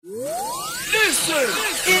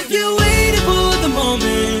If you're waiting for the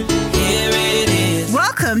moment, here it is.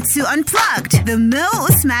 Welcome to Unplugged, the Mo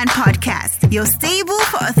Usman podcast, your stable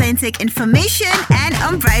for authentic information and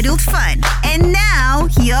unbridled fun. And now,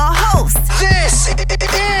 your host. This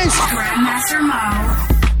is Grandmaster Mo.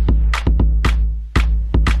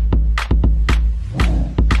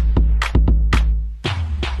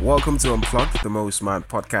 Welcome to Unplugged, the Mo Usman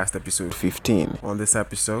podcast, episode 15. On this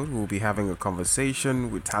episode, we'll be having a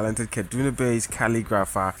conversation with talented Kaduna-based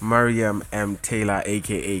calligrapher Mariam M. Taylor,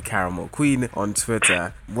 aka Caramel Queen, on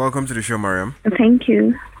Twitter. Welcome to the show, Mariam. Thank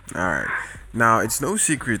you. Alright. Now, it's no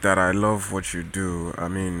secret that I love what you do. I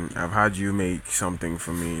mean, I've had you make something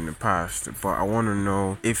for me in the past, but I want to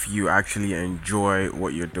know if you actually enjoy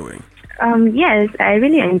what you're doing. Yes, I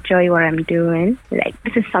really enjoy what I'm doing. Like,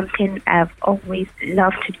 this is something I've always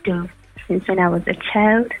loved to do since when I was a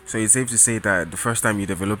child. So it's safe to say that the first time you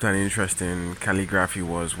developed an interest in calligraphy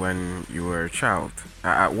was when you were a child.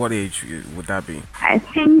 At what age would that be? I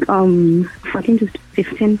think 14 to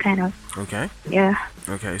 15 kind of. Okay. Yeah.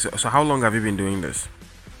 Okay, so how long have you been doing this?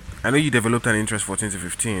 I know you developed an interest 14 to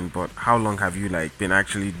 15, but how long have you been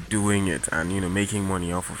actually doing it and making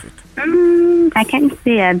money off of it? I can't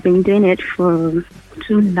say I've been doing it for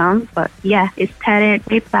too long, but yeah, it started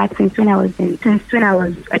way back since when I was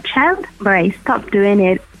a child, but I stopped doing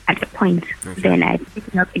it at a point. Okay. Then I picked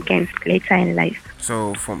it up again later in life.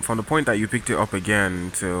 So from the point that you picked it up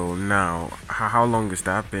again till now, how long has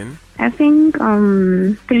that been? I think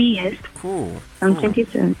 3 years. Cool. I'm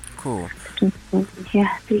 22. Cool.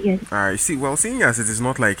 Yeah, 3 years. Alright, seeing as it is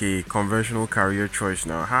not like a conventional career choice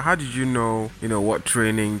now, how did you know what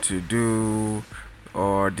training to do,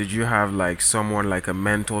 or did you have someone like a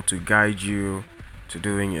mentor to guide you to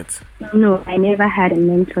doing it? No, I never had a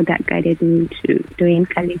mentor that guided me to doing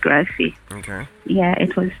calligraphy. Okay. Yeah,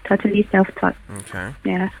 it was totally self-taught. Okay.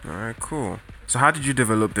 Yeah. Alright, cool. So how did you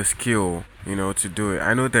develop the skill, to do it?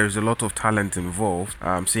 I know there's a lot of talent involved,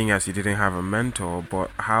 seeing as you didn't have a mentor, but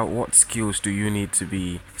what skills do you need to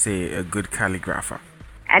be, say, a good calligrapher?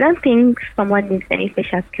 I don't think someone needs any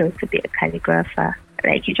special skills to be a calligrapher.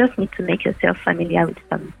 You just need to make yourself familiar with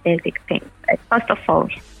some basic things. First of all,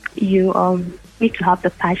 you need to have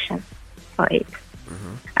the passion for it.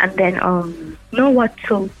 Mm-hmm. And then know what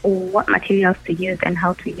tools or what materials to use and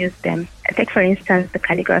how to use them. Take, for instance, the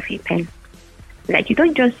calligraphy pen. You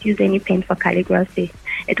don't just use any pen for calligraphy.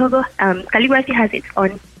 It also calligraphy has its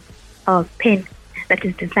own pen that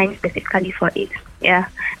is designed specifically for it. Yeah,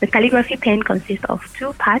 the calligraphy pen consists of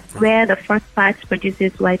two parts, where the first part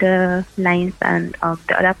produces wider lines and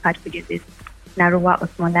the other part produces narrower or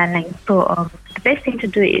smaller lines. So the best thing to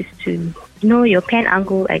do is to know your pen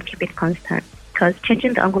angle and keep it constant, because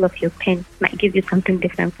changing the angle of your pen might give you something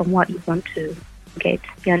different from what you want to get.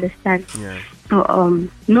 You understand? Yeah. So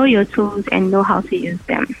know your tools and know how to use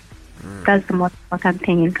them. That's the most important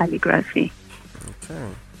thing in calligraphy. Okay,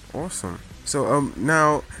 awesome. So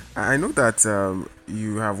now I know that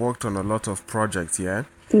you have worked on a lot of projects, yeah?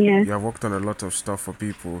 Yeah. You have worked on a lot of stuff for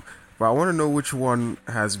people, but I want to know which one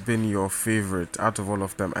has been your favorite out of all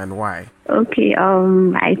of them and why. Okay,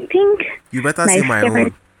 I think you better say my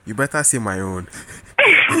own. You better say my own.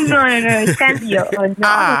 No, it can't be your own.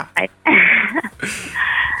 No.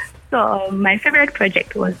 So my favorite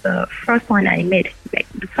project was the first one I made,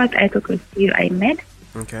 the first autocross I made.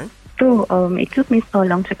 Okay. So it took me so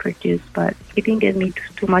long to produce, but it didn't give me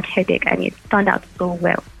too much headache, and it turned out so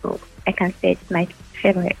well. So I can say it's my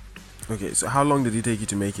favorite. Okay, so how long did it take you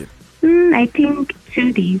to make it? I think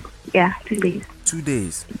 2 days. Yeah, 2 days. 2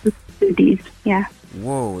 days? 2 days, yeah.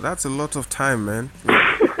 Whoa, that's a lot of time, man.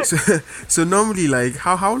 So normally,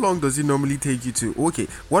 how long does it normally take you to... Okay,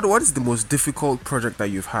 what is the most difficult project that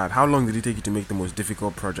you've had? How long did it take you to make the most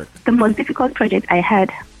difficult project? The most difficult project I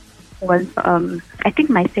had was, I think,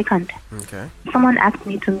 my second. Okay. Someone asked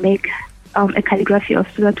me to make a calligraphy of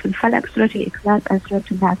Suratul Falak, Suratul Ikhlas, and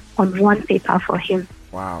Suratul Nas on one paper for him.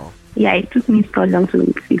 Wow. Yeah, it took me so long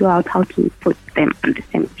to figure out how to put them on the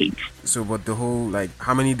same page. So, but the whole,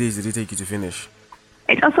 how many days did it take you to finish?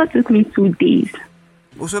 It also took me 2 days.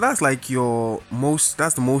 Oh, so that's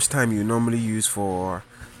that's the most time you normally use for,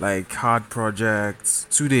 hard projects.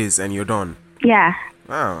 2 days and you're done? Yeah.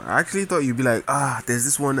 Wow, I actually thought you'd be there's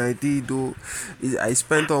this one I did though. I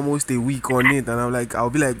spent almost a week on it, and I'll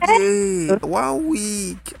be hey, 1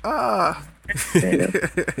 week.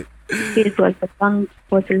 It was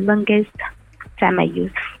the longest time I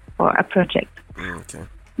used for a project. Okay.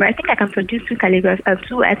 But I think I can produce two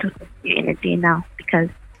autocross in a day now because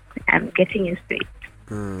I'm getting used to it.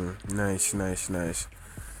 Nice.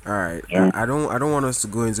 All right. Yeah. I don't want us to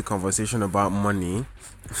go into conversation about money.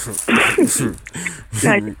 No, it's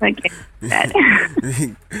okay. That.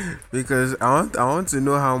 Because I want to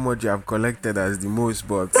know how much you have collected as the most,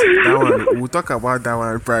 but that one we'll talk about that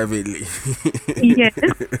one privately. Yes.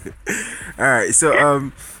 All right.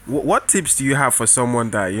 So what tips do you have for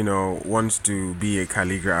someone that wants to be a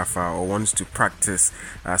calligrapher or wants to practice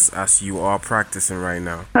as you are practicing right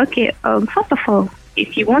now? Okay. First of all,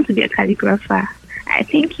 if you want to be a calligrapher, I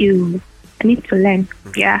think you need to learn.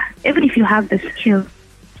 Yeah. Even if you have the skill,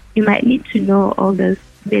 you might need to know all those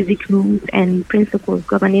basic rules and principles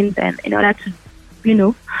governing them in order to,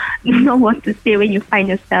 know what to say when you find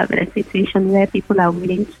yourself in a situation where people are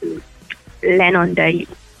willing to learn under you.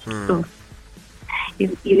 So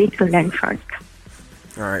you need to learn first.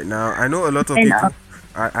 All right. Now, I know a lot of people.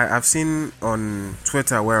 I've seen on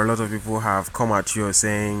Twitter where a lot of people have come at you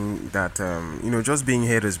saying that just being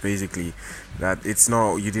haters basically, that it's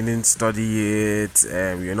not, you didn't study it,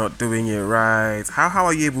 you're not doing it right. How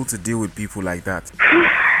are you able to deal with people like that?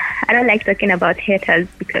 I don't like talking about haters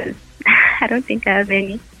because I don't think I have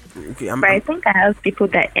any. Okay, but I think I have people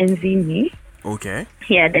that envy me. Okay.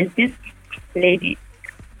 Yeah, there's this lady.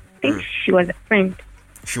 I think she was a friend.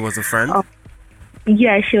 She was a friend?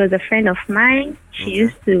 Yeah, she was a friend of mine. She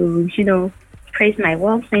used to, praise my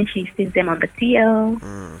works when she sees them on the TL,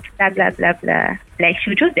 blah, blah, blah, blah. Like,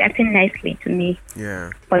 she would just be acting nicely to me.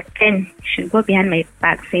 Yeah. But then she'd go behind my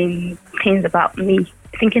back saying things about me,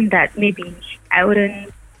 thinking that maybe I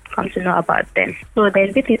wouldn't come to know about them. So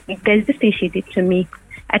there's this thing she did to me.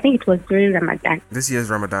 I think it was during Ramadan. This year's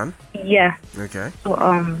Ramadan? Yeah. Okay. So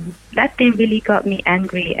that thing really got me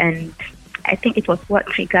angry, and I think it was what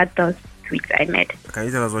triggered those tweets I made. Can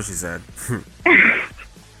you tell us what she said?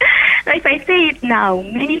 So if I say it now,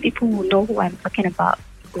 many people will know who I'm talking about.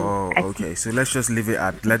 So okay. So let's just leave it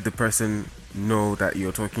at let the person know that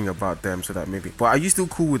you're talking about them, so that maybe. But are you still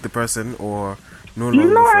cool with the person or no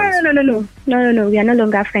longer friends? No. We are no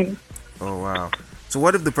longer friends. Oh wow. So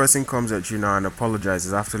what if the person comes at you now and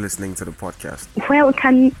apologizes after listening to the podcast? Well,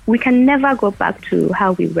 we can never go back to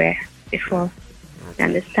how we were before. You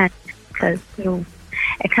understand? Because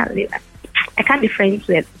I can't be friends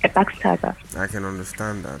with a backstabber. I can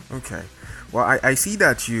understand that. Okay. Well, I see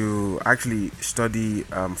that you actually study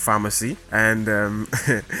pharmacy, and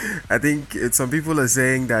I think some people are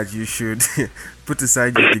saying that you should put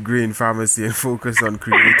aside your degree in pharmacy and focus on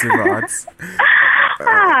creative arts.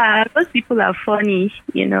 Those people are funny,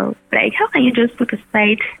 Like, how can you just put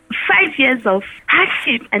aside 5 years of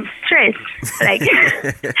hardship and stress? Like,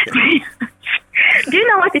 do you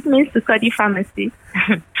know what it means to study pharmacy?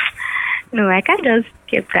 No, I can't just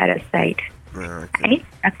keep that aside. Okay. I need to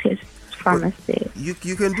practice pharmacy.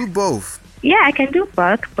 You can do both. Yeah, I can do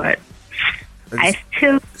both, but I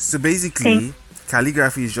still... So basically,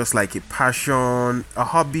 calligraphy is just like a passion, a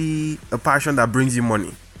hobby, a passion that brings you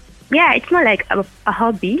money. Yeah, it's more like a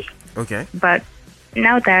hobby. Okay. But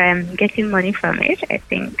now that I'm getting money from it, I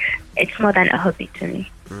think it's more than a hobby to me.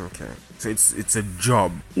 Okay. So it's a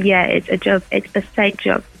job. Yeah, it's a job. It's a side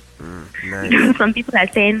job. Nice. Some people are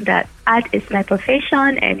saying that art is my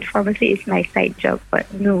profession and pharmacy is my side job, but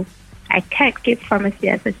no, I can't keep pharmacy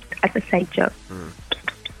as a side job.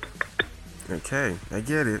 Okay, I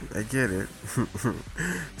get it.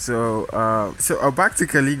 So back to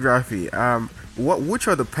calligraphy.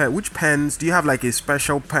 Which pens do you have? Like a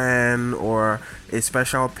special pen or a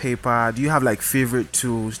special paper? Do you have like favorite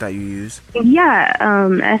tools that you use? Yeah,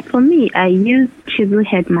 as for me, I use chisel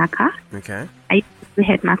head marker. Okay. I use chisel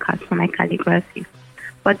head markers for my calligraphy,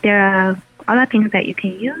 but there are other things that you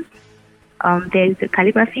can use. There's the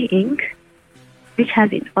calligraphy ink, which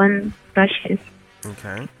has its own brushes.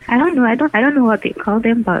 Okay. I don't know what they call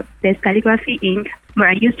them, but there's calligraphy ink, but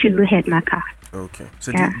I use chisel head marker. Okay.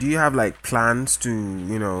 So yeah. do you have like plans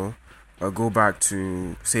to, go back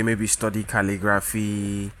to, say, maybe study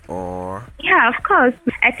calligraphy or... Yeah, of course.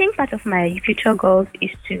 I think part of my future goals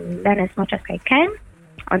is to learn as much as I can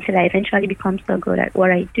until I eventually become so good at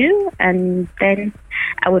what I do. And then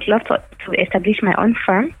I would love to establish my own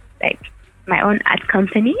firm, like my own art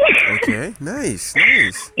company. Okay, nice.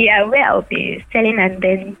 Yeah, where I'll be selling and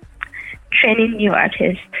then training new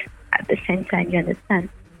artists at the same time, you understand?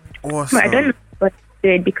 Awesome. But I don't know what to do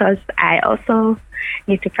it because I also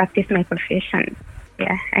need to practice my profession.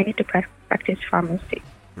 Yeah, I need to practice pharmacy.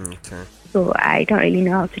 Okay. So I don't really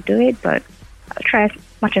know how to do it, but I'll try as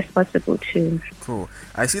much as possible to. Cool.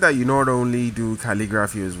 I see that you not only do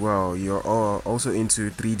calligraphy as well, you're also into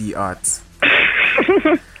 3D arts.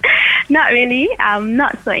 Not really. I'm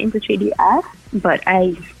not so into 3D art, but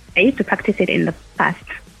I used to practice it in the past.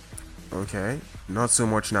 Okay. Not so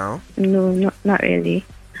much now? No, not really.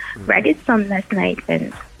 But I did some last night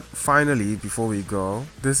and Finally, before we go,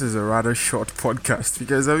 this is a rather short podcast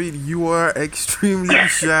because I mean you are extremely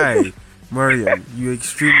shy, Mariam. You're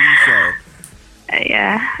extremely shy.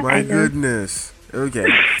 yeah. My I know. goodness. Okay.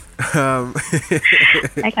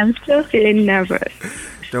 Like I'm still feeling nervous.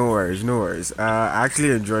 No worries. I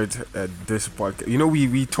actually enjoyed this podcast. You know,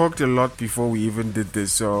 we talked a lot before we even did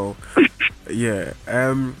this, so yeah.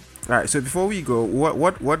 All right. So before we go,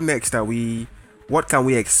 what next are we? What can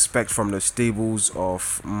we expect from the stables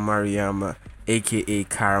of Mariam, aka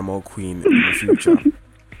Caramel Queen, in the future?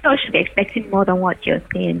 So I should be expecting more than what you're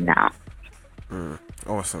saying now.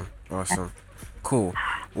 Awesome. Cool.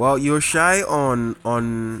 Well, you're shy on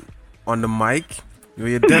the mic.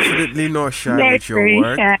 You're definitely not shy Very, with your very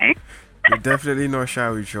work. shy. You're definitely not shy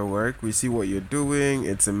with your work. We see what you're doing.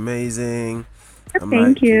 It's amazing.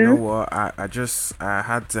 Thank You know you. what? I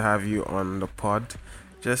had to have you on the pod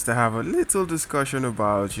just to have a little discussion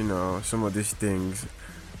about, some of these things.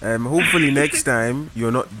 Hopefully next time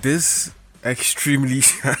you're not this extremely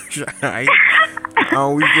shy.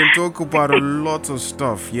 And we can talk about a lot of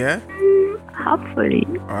stuff, yeah? Hopefully.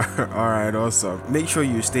 Alright, awesome. Make sure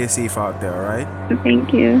you stay safe out there, alright?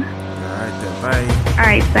 Thank you. Alright then, bye. All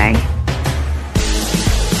right, bye.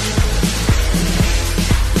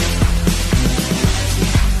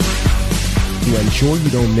 To ensure you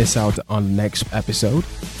don't miss out on the next episode,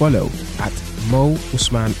 follow at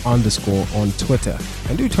 @MoUsman_ on Twitter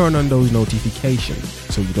and do turn on those notifications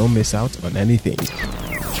so you don't miss out on anything.